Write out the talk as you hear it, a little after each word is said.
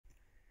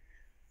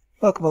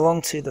Welcome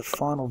along to the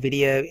final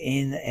video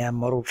in our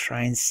model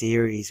train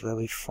series, where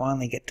we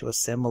finally get to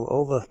assemble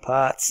all the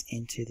parts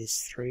into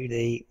this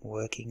 3D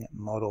working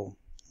model.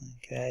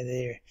 Okay,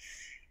 there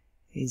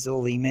is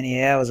all the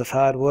many hours of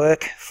hard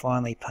work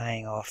finally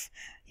paying off.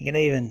 You can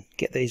even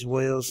get these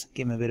wheels,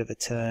 give them a bit of a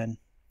turn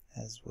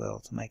as well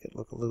to make it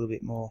look a little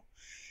bit more,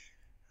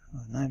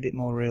 a bit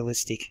more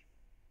realistic.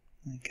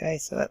 Okay,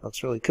 so that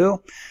looks really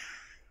cool.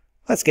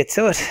 Let's get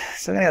to it.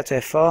 So we're going to go to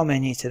our file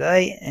menu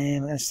today, and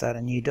we're going to start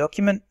a new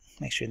document.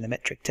 Make sure you're in the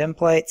metric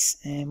templates,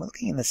 and we're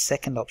looking in the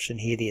second option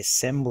here, the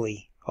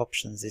assembly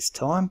options this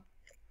time.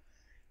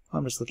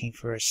 I'm just looking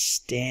for a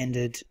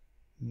standard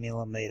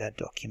millimeter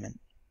document.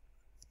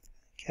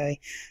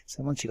 Okay,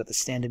 so once you've got the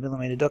standard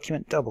millimeter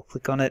document, double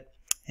click on it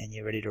and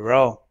you're ready to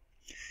roll.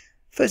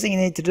 First thing you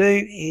need to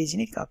do is you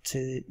need to go up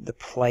to the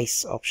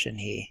place option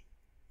here.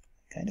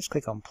 Okay, just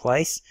click on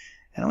place,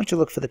 and I want you to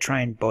look for the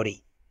train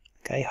body.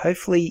 Okay,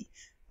 hopefully,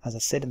 as I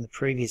said in the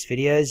previous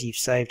videos, you've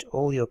saved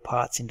all your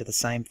parts into the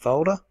same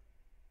folder.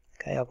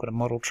 Okay, I've got a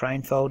model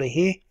train folder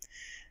here,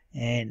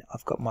 and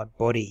I've got my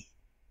body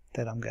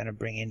that I'm going to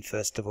bring in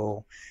first of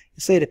all.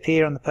 You'll see it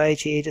appear on the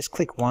page here. Just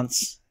click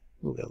once,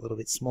 we'll get a little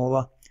bit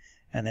smaller,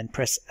 and then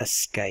press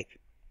escape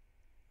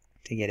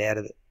to get out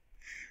of it.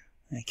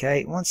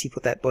 Okay, once you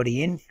put that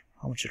body in,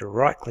 I want you to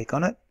right click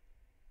on it,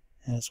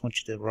 and I just want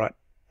you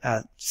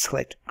to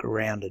select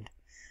grounded.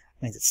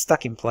 It means it's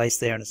stuck in place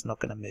there and it's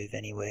not going to move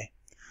anywhere.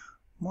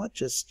 Might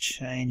just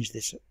change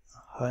this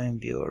home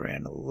view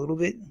around a little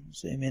bit,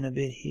 zoom in a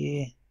bit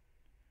here.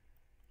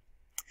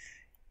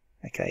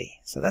 Okay,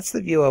 so that's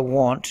the view I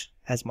want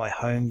as my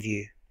home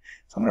view.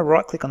 So I'm going to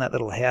right click on that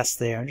little house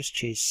there and just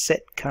choose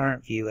set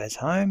current view as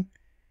home,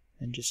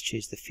 and just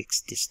choose the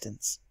fixed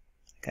distance.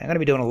 Okay, I'm going to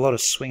be doing a lot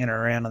of swinging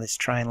around on this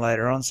train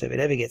later on, so if it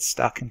ever gets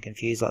stuck and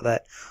confused like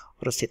that,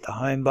 I'll just hit the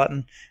home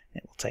button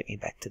and it will take me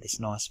back to this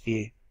nice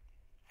view.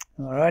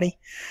 Alrighty,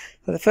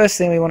 so the first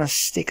thing we want to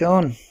stick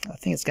on, I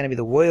think it's going to be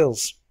the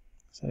wheels.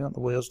 So we want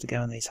the wheels to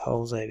go in these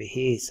holes over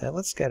here. So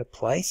let's go to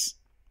place,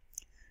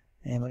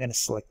 and we're going to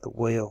select the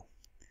wheel.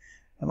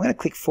 And we're going to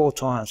click 4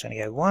 times. We're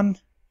going to go 1,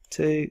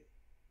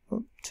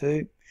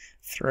 2,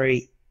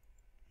 3,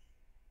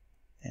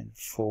 and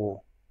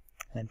 4.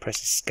 And then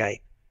press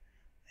escape.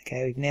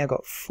 Okay, we've now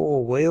got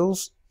 4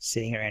 wheels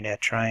sitting around our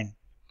train.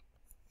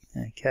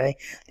 Okay,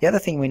 the other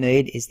thing we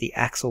need is the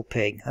axle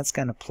peg. That's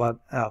going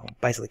to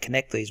basically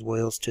connect these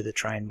wheels to the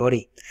train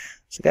body.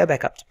 So go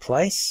back up to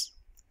place,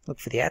 look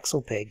for the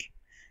axle peg,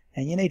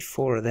 and you need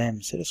 4 of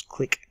them. So just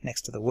click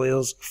next to the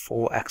wheels,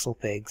 4 axle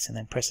pegs, and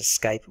then press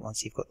escape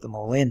once you've got them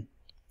all in.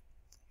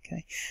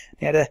 Okay,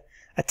 now to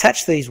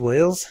attach these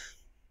wheels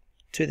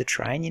to the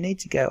train, you need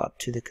to go up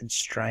to the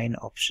Constrain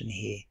option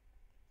here.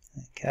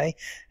 Okay,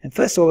 and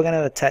first of all, we're going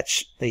to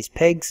attach these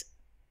pegs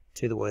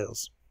to the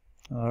wheels.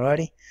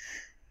 Alrighty.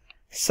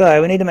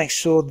 So we need to make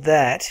sure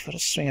that, if I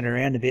just swing it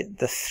around a bit,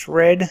 the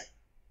thread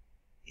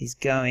is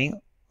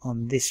going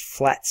on this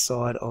flat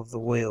side of the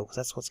wheel, because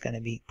that's what's going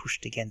to be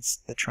pushed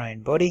against the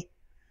train body.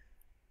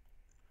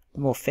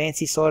 The more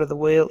fancy side of the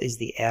wheel is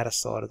the outer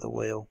side of the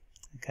wheel.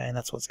 Okay, and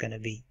that's what's going to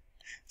be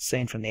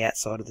seen from the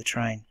outside of the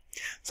train.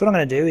 So what I'm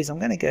going to do is I'm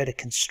going to go to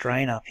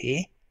Constrain up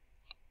here,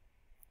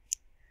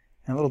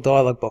 and a little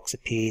dialog box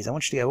appears. I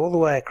want you to go all the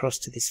way across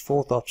to this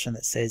 4th option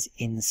that says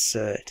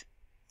Insert.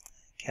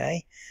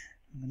 Okay.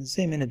 I'm going to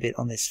zoom in a bit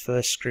on this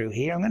first screw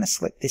here. I'm going to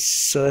select this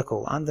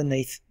circle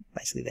underneath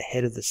basically the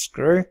head of the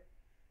screw,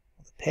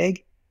 or the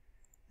peg.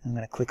 I'm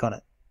going to click on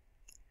it.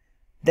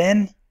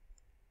 Then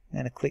I'm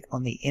going to click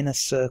on the inner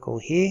circle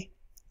here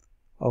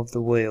of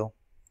the wheel.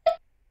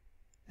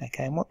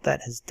 Okay, and what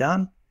that has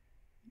done,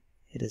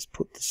 it has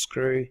put the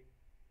screw,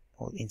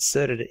 or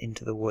inserted it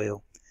into the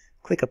wheel.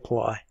 Click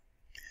apply.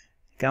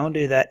 Go and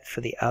do that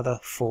for the other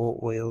 4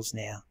 wheels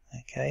now.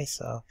 Okay,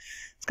 so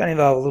it's going to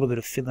involve a little bit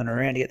of fiddling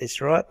around to get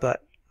this right,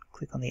 but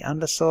click on the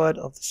underside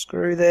of the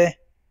screw there,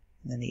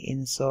 and then the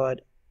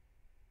inside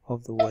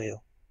of the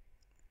wheel.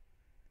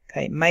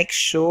 Okay, make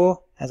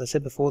sure, as I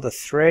said before, the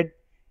thread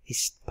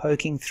is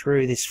poking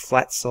through this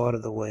flat side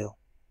of the wheel.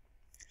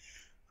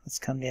 Let's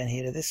come down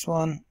here to this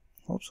one.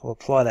 Oops, we'll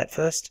apply that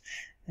first,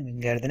 and we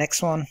can go to the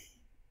next one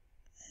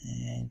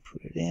and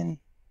put it in,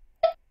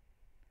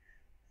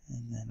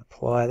 and then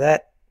apply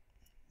that.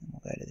 And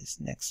we'll go to this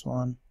next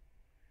one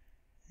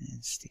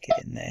and stick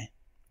it in there.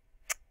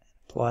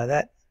 Apply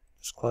that.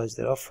 Just close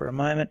that off for a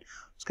moment.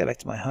 Let's go back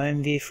to my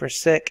home view for a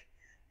sec,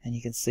 and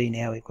you can see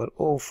now we've got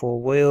all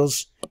 4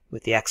 wheels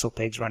with the axle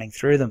pegs running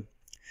through them.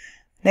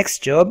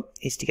 Next job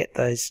is to get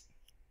those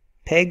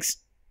pegs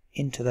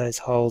into those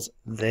holes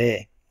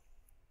there.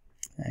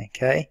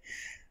 Okay,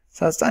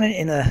 so it's done it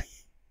in a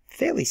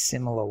fairly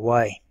similar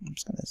way. I'm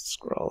just going to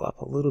scroll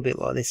up a little bit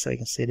like this so you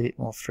can see it a bit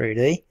more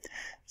 3D.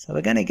 So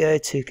we're going to go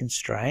to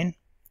Constrain,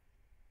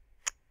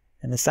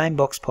 and the same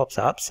box pops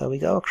up, so we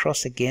go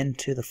across again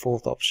to the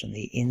 4th option,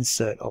 the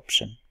Insert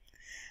option.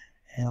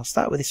 And I'll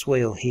start with this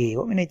wheel here.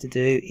 What we need to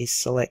do is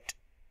select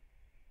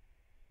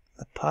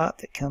the part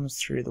that comes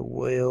through the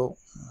wheel.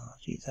 Oh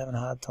geez, having a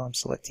hard time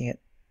selecting it.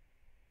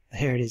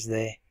 There it is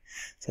there.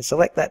 So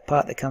select that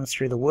part that comes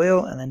through the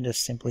wheel and then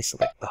just simply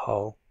select the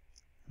hole.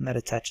 And that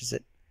attaches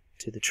it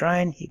to the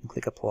train. You can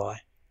click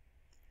apply.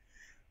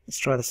 Let's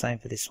try the same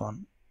for this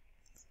one.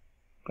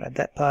 Grab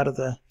that part of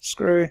the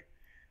screw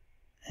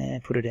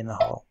and put it in the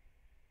hole.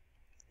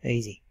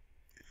 Easy.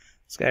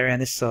 Let's go around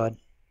this side.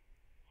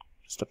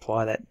 Just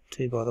apply that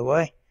too, by the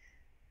way.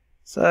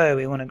 So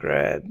we want to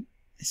grab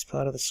this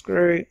part of the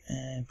screw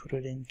and put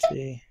it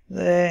into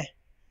there.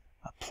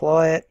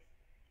 Apply it.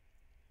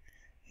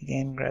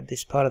 Again, grab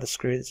this part of the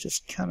screw that's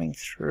just coming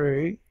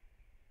through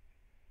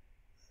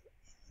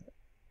the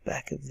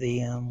back of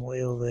the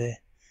wheel there.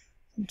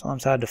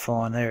 Sometimes hard to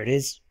find. There it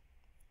is.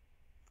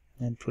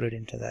 And then put it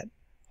into that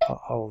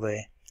hole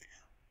there.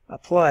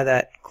 Apply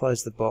that,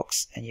 close the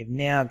box, and you've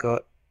now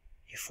got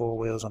your 4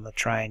 wheels on the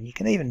train. You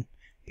can even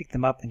pick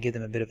them up and give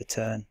them a bit of a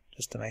turn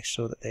just to make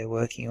sure that they're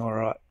working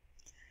alright.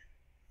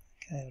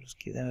 Okay, I'll just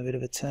give them a bit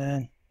of a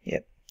turn.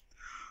 Yep.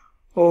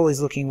 All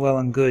is looking well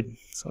and good.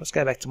 So let's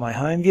go back to my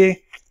home view.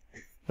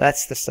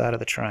 That's the start of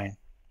the train.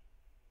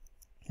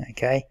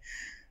 Okay.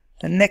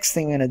 The next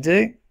thing we're going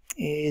to do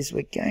is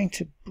we're going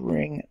to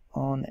bring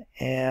on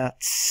out,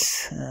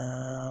 let's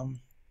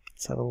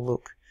have a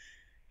look,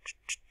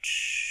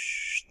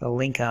 the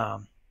link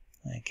arm.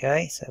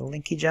 Okay, so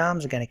linkage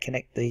arms are going to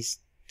connect these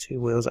 2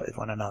 wheels up with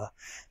one another.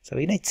 So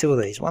we need 2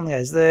 of these. One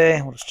goes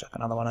there, we'll just chuck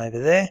another one over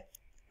there,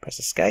 press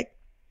escape.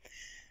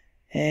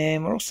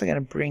 And we're also going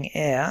to bring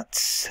out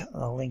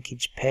the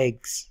linkage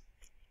pegs.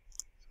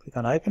 Click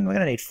on open. We're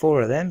going to need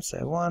 4 of them.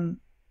 So 1,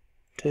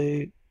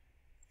 2,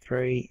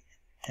 3,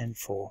 and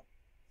 4.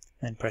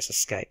 Then press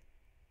escape.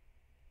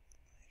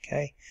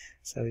 Okay,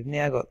 so we've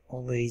now got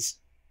all these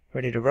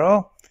ready to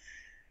roll.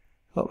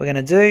 What we're going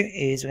to do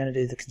is we're going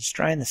to do the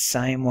constrain the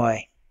same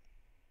way.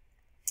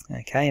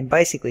 Okay, and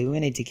basically we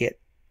need to get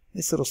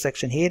this little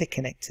section here to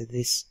connect to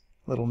this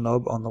little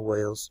knob on the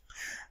wheels.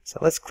 So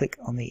let's click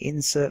on the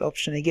insert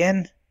option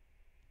again.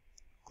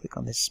 Click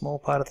on this small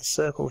part of the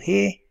circle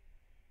here,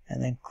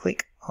 and then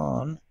click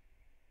on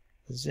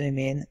zoom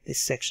in this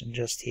section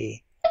just here.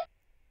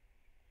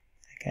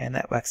 Okay, and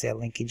that whacks our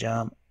linkage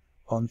arm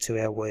onto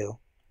our wheel.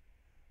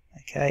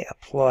 Okay,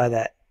 apply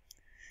that.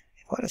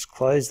 If I just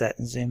close that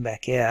and zoom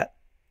back out,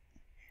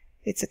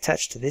 it's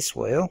attached to this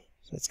wheel,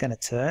 so it's going to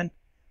turn,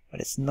 but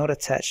it's not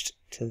attached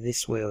to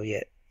this wheel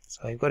yet.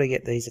 So we've got to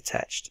get these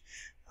attached.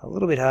 A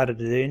little bit harder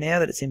to do now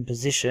that it's in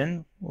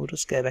position. We'll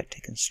just go back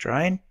to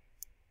constrain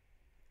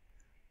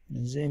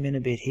and zoom in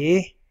a bit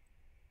here.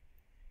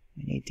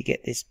 We need to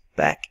get this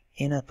back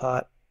inner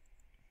part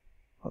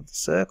of the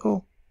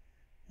circle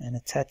and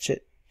attach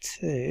it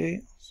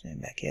to, zoom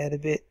back out a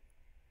bit,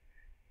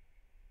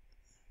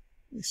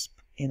 this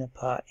inner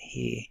part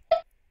here,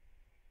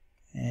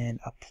 and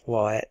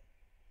apply it.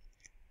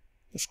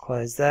 Just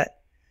close that.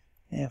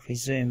 Now if we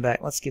zoom back,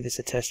 let's give this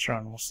a test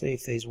run. We'll see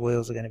if these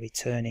wheels are going to be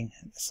turning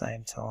at the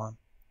same time.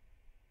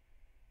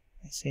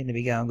 They seem to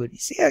be going good. You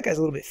see how it goes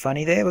a little bit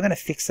funny there? We're going to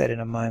fix that in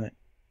a moment.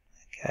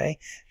 Okay,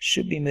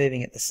 should be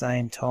moving at the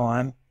same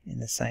time in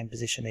the same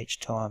position each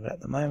time, but at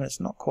the moment it's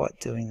not quite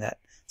doing that.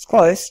 It's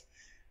close,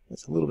 but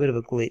it's a little bit of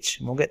a glitch,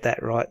 and we'll get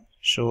that right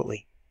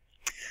shortly.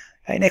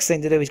 Okay, next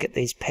thing to do is get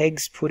these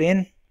pegs put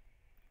in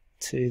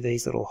to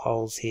these little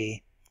holes here.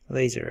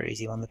 These are an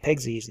easy one. The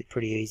pegs are usually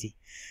pretty easy.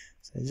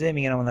 So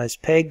zooming in on those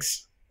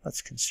pegs,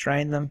 let's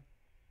constrain them.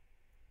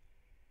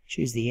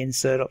 Choose the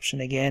insert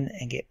option again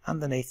and get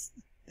underneath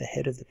the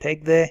head of the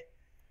peg there.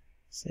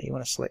 So you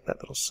want to select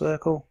that little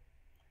circle.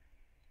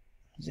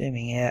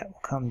 Zooming out, we'll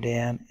come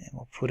down and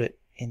we'll put it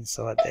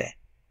inside there.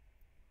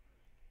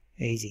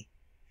 Easy.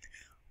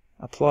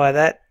 Apply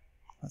that.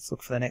 Let's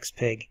look for the next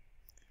peg.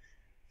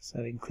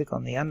 So we can click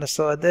on the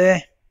underside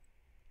there.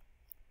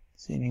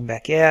 Zooming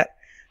back out,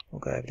 we'll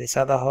go over this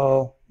other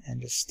hole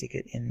and just stick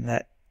it in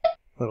that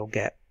little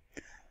gap.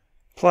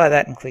 Apply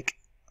that and click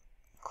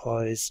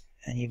close,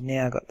 and you've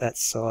now got that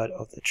side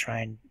of the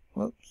train,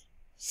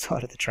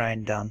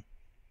 done.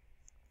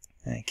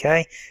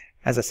 Okay,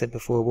 as I said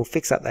before, we'll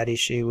fix up that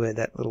issue where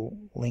that little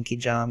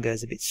linkage arm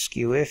goes a bit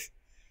skew-if,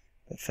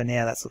 but for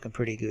now that's looking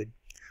pretty good.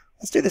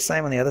 Let's do the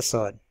same on the other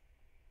side.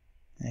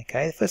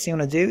 Okay, the first thing you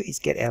want to do is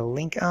get our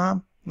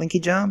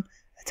linkage arm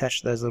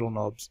attached to those little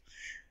knobs.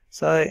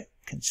 So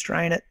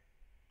constrain it,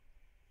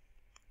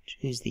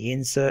 choose the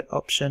insert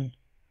option,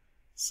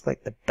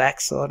 select the back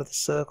side of the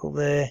circle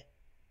there,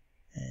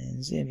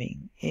 and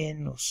zooming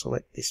in, we'll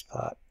select this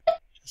part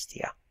just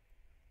here.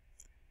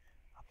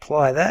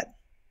 Apply that,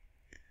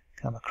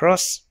 come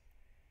across,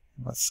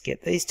 and let's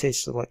get these 2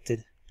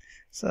 selected.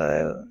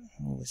 So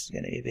this is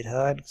going to be a bit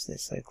hard because they're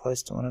so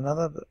close to one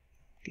another, but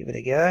give it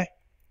a go.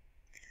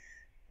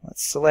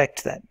 Let's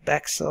select that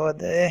back side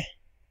there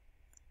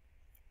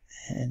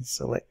and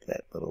select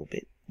that little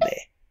bit there.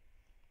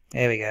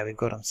 There we go, we've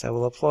got them. So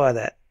we'll apply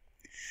that.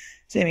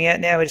 Zooming out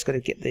now, we've just got to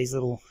get these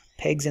little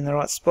pegs in the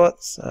right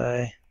spot.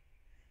 So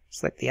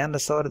select the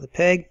underside of the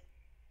peg,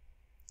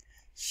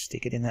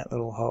 stick it in that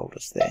little hole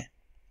just there.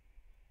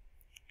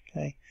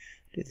 Okay,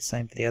 do the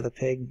same for the other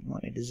peg.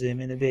 Might need to zoom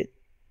in a bit.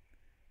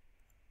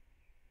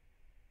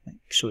 Make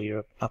sure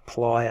you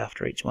apply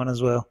after each one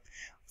as well.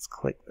 Let's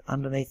click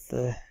underneath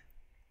the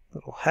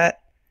little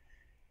hat,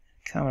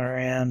 come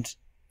around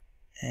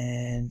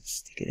and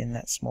stick it in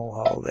that small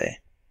hole there.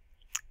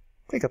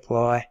 Click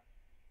apply,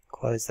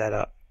 close that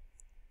up.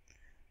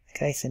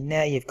 Okay, so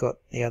now you've got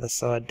the other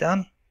side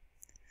done.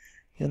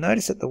 You'll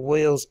notice that the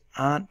wheels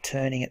aren't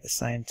turning at the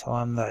same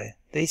time though.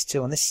 These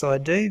two on this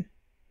side do,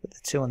 but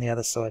the two on the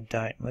other side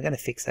don't. We're going to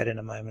fix that in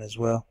a moment as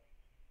well.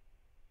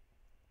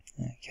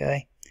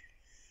 Okay,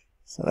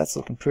 so that's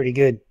looking pretty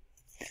good.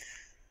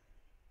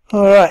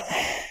 Alright,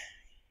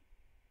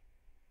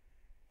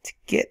 to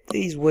get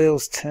these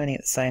wheels turning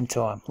at the same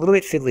time, a little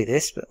bit fiddly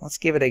this, but let's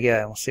give it a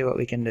go. We'll see what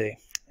we can do.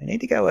 We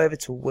need to go over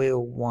to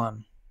wheel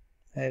 1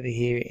 over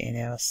here in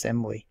our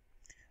assembly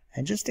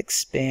and just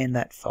expand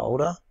that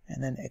folder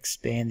and then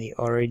expand the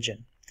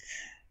origin.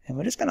 And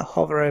we're just going to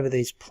hover over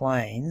these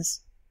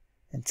planes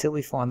until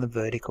we find the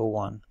vertical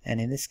one, and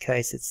in this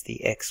case it's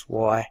the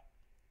XY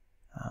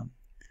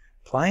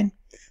plane.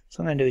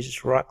 So what I'm going to do is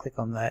just right click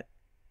on that,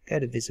 go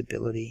to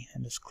visibility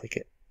and just click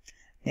it.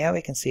 Now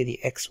we can see the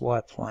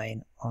XY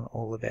plane on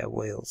all of our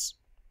wheels.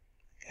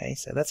 Okay,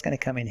 so that's going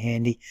to come in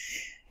handy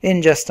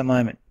in just a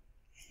moment.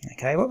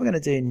 Okay, what we're going to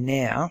do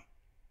now,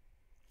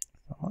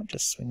 I might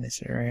just swing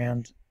this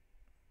around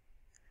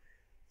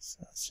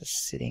so it's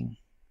just sitting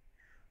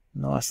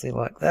nicely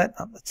like that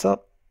up the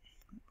top.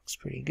 Looks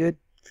pretty good.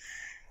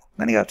 I'm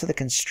going to go up to the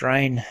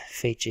Constrain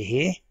feature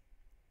here,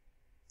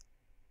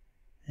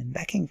 and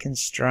back in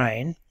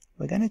Constrain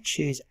we're going to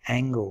choose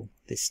Angle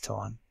this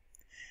time,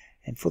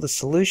 and for the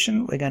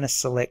solution we're going to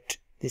select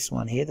this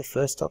one here, the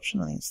first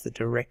option. I think it's the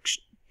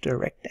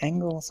direct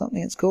angle or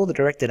something it's called. The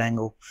directed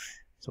angle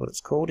is what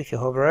it's called. If you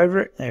hover over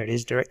it, there it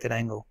is, directed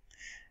angle.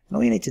 And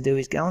all you need to do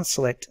is go and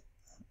select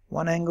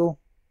one angle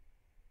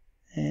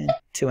and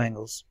two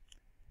angles,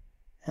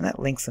 and that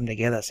links them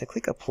together. So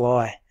click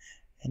apply,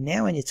 and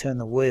now when you turn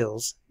the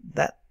wheels,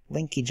 that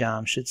linkage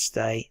arm should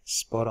stay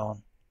spot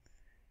on.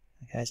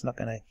 Okay, it's not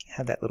going to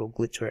have that little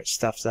glitch where it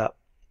stuffs up.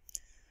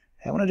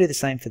 Okay, I want to do the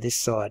same for this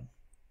side.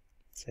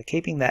 So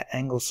keeping that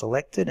angle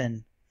selected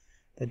and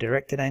the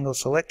directed angle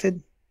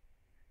selected,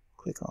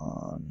 click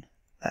on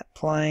that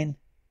plane,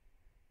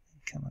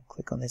 come and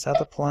click on this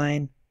other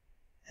plane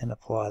and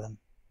apply them.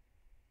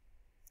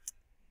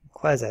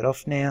 Close that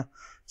off now.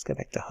 Let's go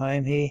back to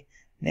home here.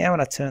 Now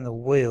when I turn the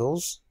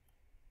wheels,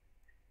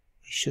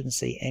 we shouldn't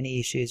see any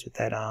issues with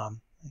that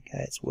arm.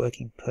 Okay, it's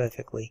working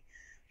perfectly.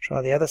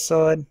 Try the other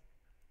side.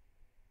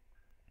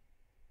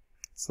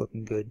 It's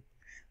looking good.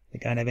 We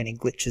don't have any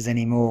glitches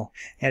anymore.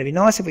 Now it'd be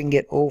nice if we can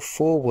get all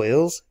four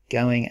wheels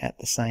going at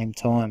the same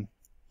time.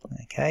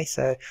 Okay,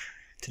 so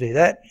to do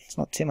that, it's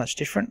not too much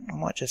different. I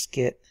might just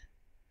get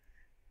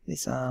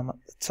this arm up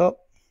the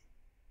top,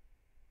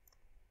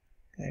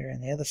 go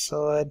around the other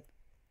side,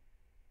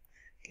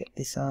 get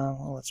this arm,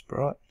 oh that's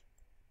bright,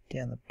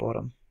 down the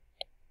bottom,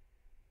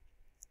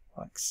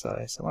 like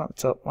so. So one at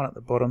the top, one at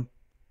the bottom,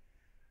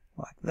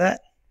 like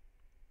that.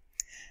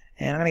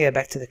 And I'm going to go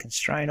back to the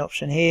Constrain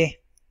option here.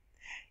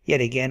 Yet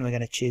again, we're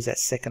going to choose that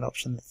second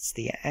option, that's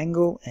the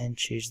angle, and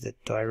choose the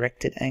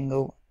directed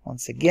angle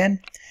once again.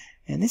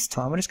 And this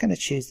time we're just going to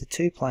choose the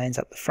two planes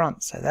up the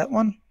front, so that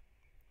one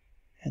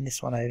and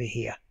this one over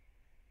here.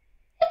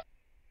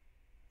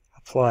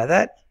 Apply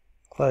that,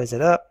 close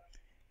it up,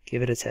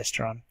 give it a test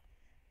run.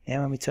 Now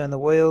when we turn the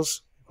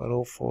wheels, we've got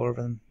all four of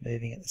them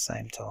moving at the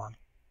same time.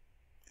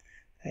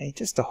 Okay,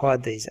 just to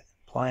hide these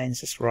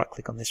planes, just right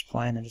click on this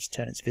plane and just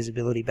turn its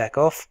visibility back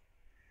off.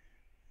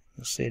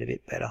 You'll see it a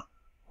bit better.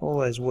 All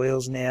those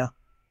wheels now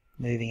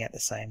moving at the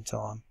same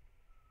time.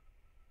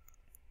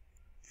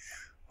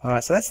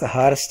 Alright, so that's the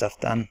hardest stuff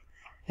done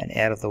and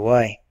out of the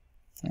way.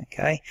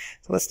 Okay,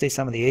 so let's do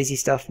some of the easy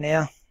stuff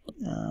now.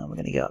 We're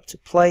going to go up to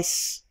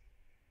place.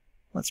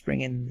 Let's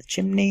bring in the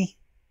chimney.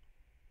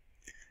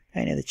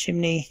 Okay, now the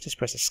chimney, just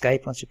press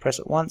escape. Once you press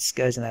it once,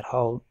 goes in that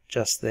hole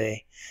just there.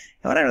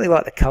 Now I don't really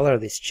like the colour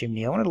of this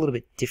chimney. I want it a little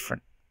bit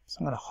different. So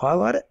I'm going to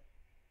highlight it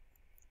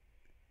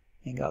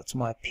and go up to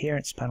my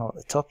appearance panel at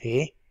the top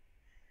here.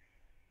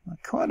 I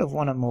kind of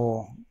want a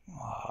more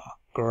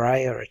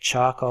grey or a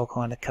charcoal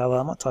kind of colour.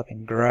 I might type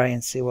in grey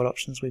and see what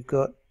options we've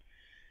got.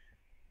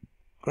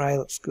 Grey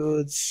looks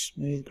good,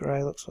 smooth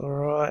grey looks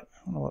alright. I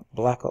wonder what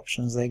black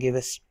options they give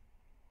us.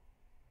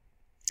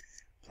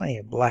 Plenty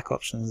of black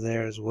options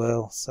there as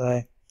well,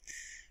 so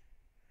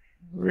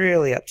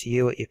really up to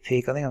you what you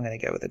pick. I think I'm going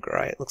to go with the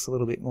grey. It looks a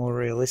little bit more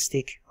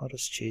realistic. I'll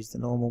just choose the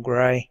normal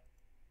grey.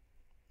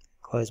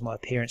 Close my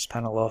appearance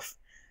panel off.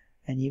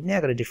 And you've now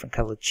got a different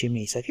coloured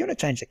chimney. So if you want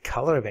to change the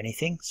colour of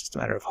anything, it's just a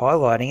matter of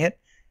highlighting it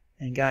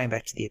and going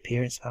back to the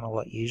appearance panel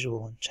like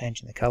usual and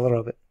changing the colour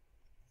of it.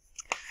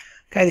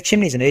 Okay, the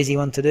chimney is an easy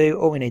one to do.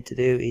 All we need to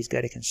do is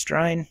go to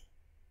Constrain.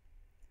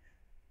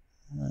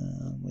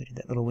 Where did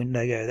that little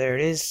window go? There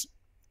it is.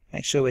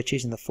 Make sure we're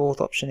choosing the fourth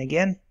option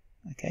again.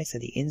 Okay, so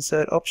the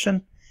insert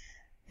option.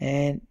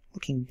 And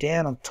looking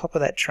down on top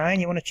of that train,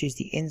 you want to choose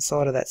the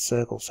inside of that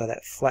circle, so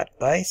that flat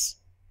base.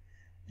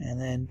 And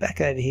then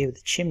back over here with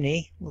the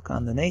chimney, look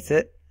underneath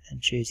it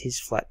and choose his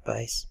flat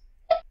base.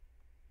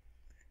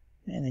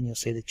 And then you'll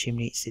see the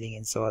chimney sitting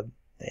inside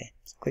there.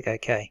 So click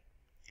OK.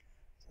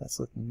 So that's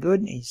looking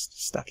good. He's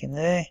stuck in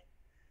there.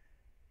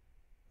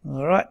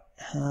 Alright,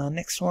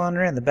 next one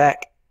around the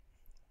back.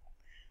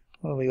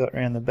 What have we got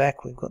around the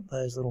back? We've got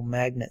those little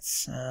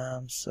magnets.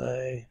 So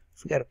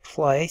if we go to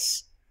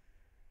place,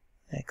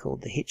 they're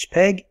called the hitch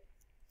peg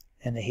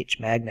and the hitch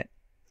magnet.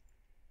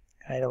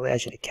 Okay, it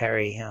allows you to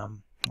carry,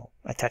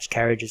 attach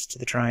carriages to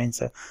the train.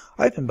 So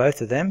open both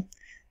of them,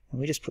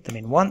 and we just put them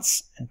in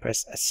once and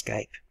press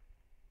escape.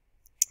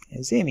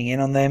 Now, zooming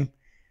in on them,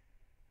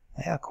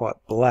 they are quite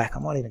black. I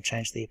might even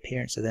change the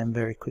appearance of them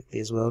very quickly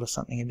as well to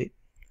something a bit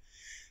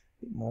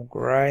more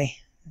grey.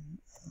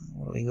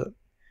 What do we got?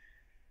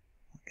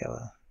 Go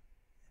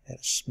about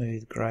a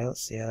smooth grey.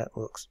 Let's see how that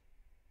looks.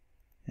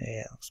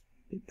 Yeah, it looks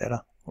a bit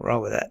better. We'll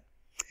roll with that.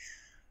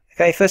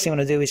 Okay, first thing I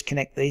want to do is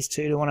connect these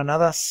two to one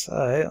another. So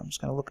I'm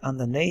just going to look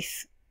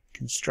underneath,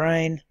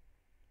 Constrain.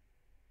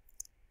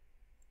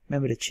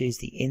 Remember to choose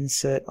the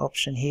insert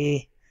option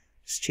here.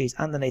 Just choose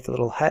underneath the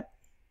little hat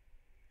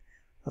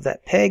of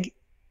that peg,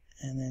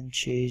 and then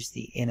choose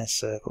the inner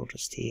circle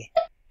just here.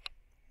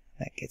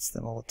 That gets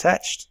them all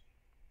attached.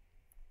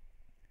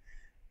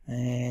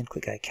 And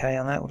click OK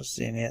on that. We'll just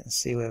zoom out and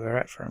see where we're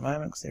at for a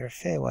moment, because they're a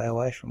fair way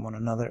away from one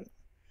another at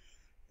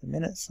the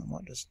minute. So I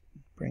might just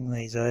bring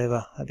these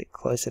over a bit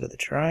closer to the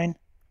train.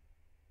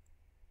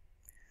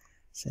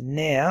 So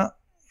now,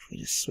 if we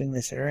just swing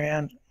this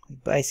around, we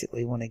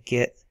basically want to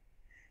get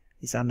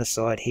this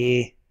underside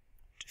here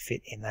to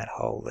fit in that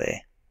hole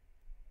there.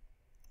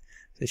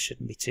 This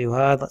shouldn't be too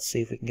hard. Let's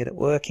see if we can get it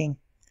working.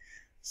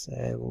 So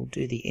we'll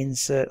do the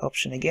insert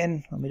option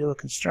again when we do a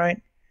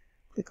constraint.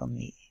 Click on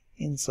the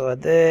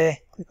inside there,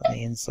 click on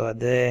the inside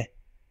there,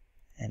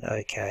 and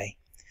OK.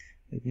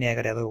 We've now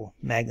got our little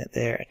magnet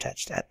there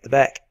attached at the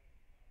back.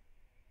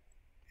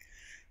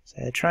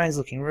 So the train's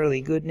looking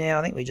really good now.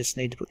 I think we just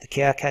need to put the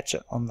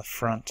Cowcatcher on the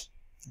front.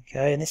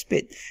 Okay, and this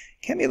bit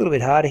can be a little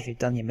bit hard if you've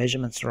done your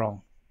measurements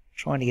wrong,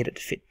 trying to get it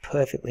to fit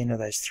perfectly into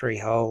those 3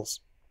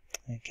 holes.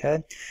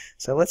 Okay,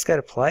 so let's go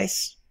to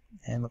place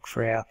and look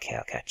for our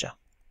Cowcatcher.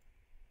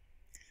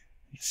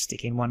 Just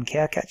stick in one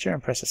Cowcatcher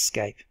and press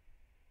escape.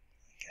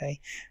 Okay,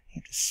 you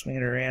have to swing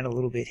it around a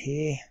little bit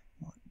here.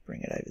 Might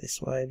bring it over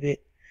this way a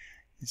bit.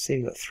 You can see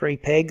we've got 3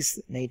 pegs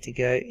that need to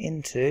go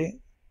into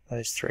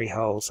those 3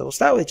 holes. So we'll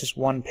start with just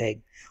one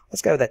peg.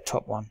 Let's go with that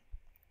top one.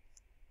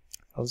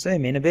 I'll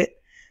zoom in a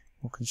bit.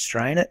 We'll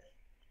constrain it.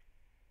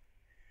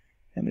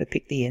 Remember to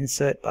pick the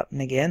insert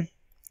button again.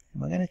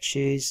 And we're going to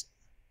choose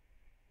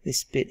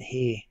this bit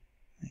here.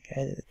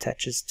 Okay, that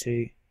attaches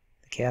to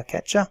the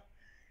Cowcatcher.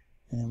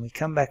 And then we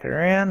come back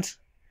around,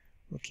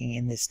 looking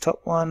in this top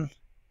one.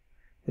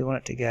 We want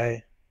it to go,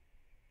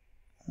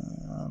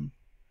 I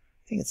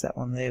think it's that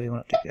one there we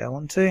want it to go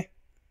onto.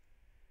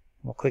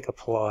 We'll click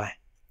apply.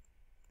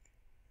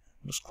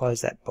 We'll just close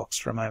that box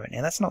for a moment.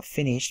 Now that's not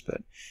finished,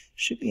 but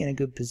should be in a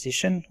good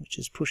position, which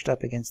is pushed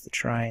up against the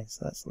train.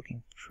 So that's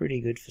looking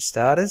pretty good for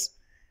starters.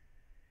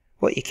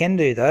 What you can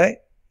do though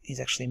is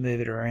actually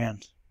move it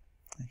around.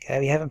 Okay,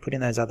 we haven't put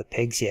in those other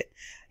pegs yet.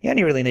 You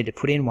only really need to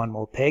put in one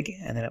more peg,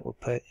 and then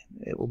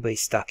it will be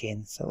stuck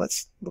in. So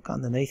let's look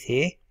underneath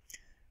here,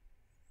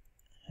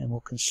 and we'll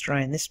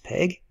constrain this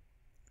peg.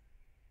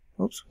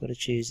 Oops, we've got to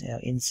choose our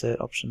insert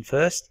option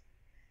first.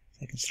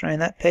 So constrain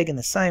that peg in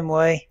the same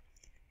way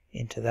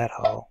into that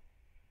hole.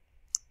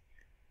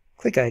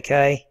 Click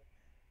OK,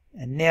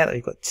 and now that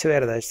we've got 2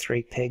 out of those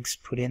 3 pegs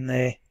put in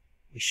there,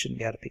 we shouldn't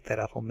be able to pick that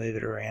up or move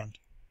it around.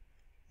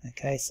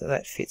 Okay, so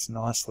that fits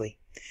nicely.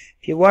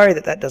 If you're worried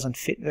that that doesn't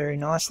fit very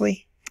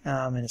nicely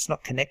and it's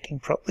not connecting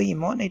properly, you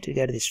might need to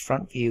go to this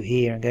front view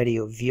here and go to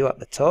your view up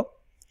the top.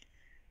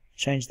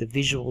 Change the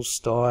visual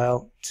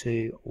style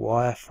to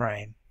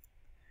wireframe.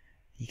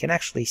 You can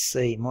actually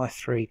see my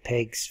 3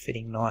 pegs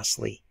fitting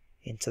nicely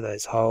into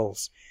those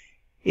holes.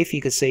 If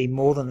you could see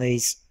more than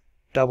these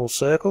double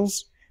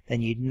circles,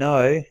 then you'd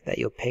know that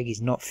your peg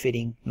is not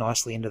fitting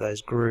nicely into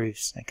those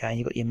grooves. Okay, and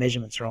you've got your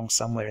measurements wrong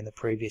somewhere in the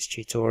previous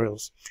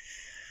tutorials.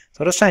 So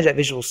I'll just change that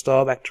visual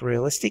style back to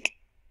realistic.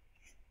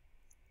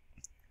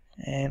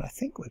 And I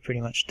think we're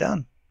pretty much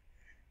done.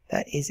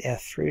 That is our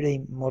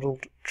 3D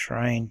modelled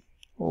train.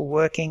 All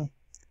working,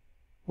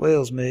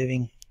 wheels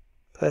moving,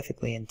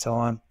 perfectly in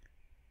time.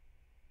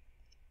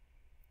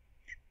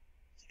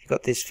 If you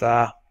got this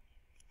far,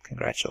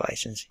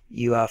 congratulations,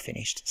 you are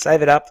finished.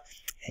 Save it up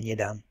and you're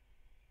done.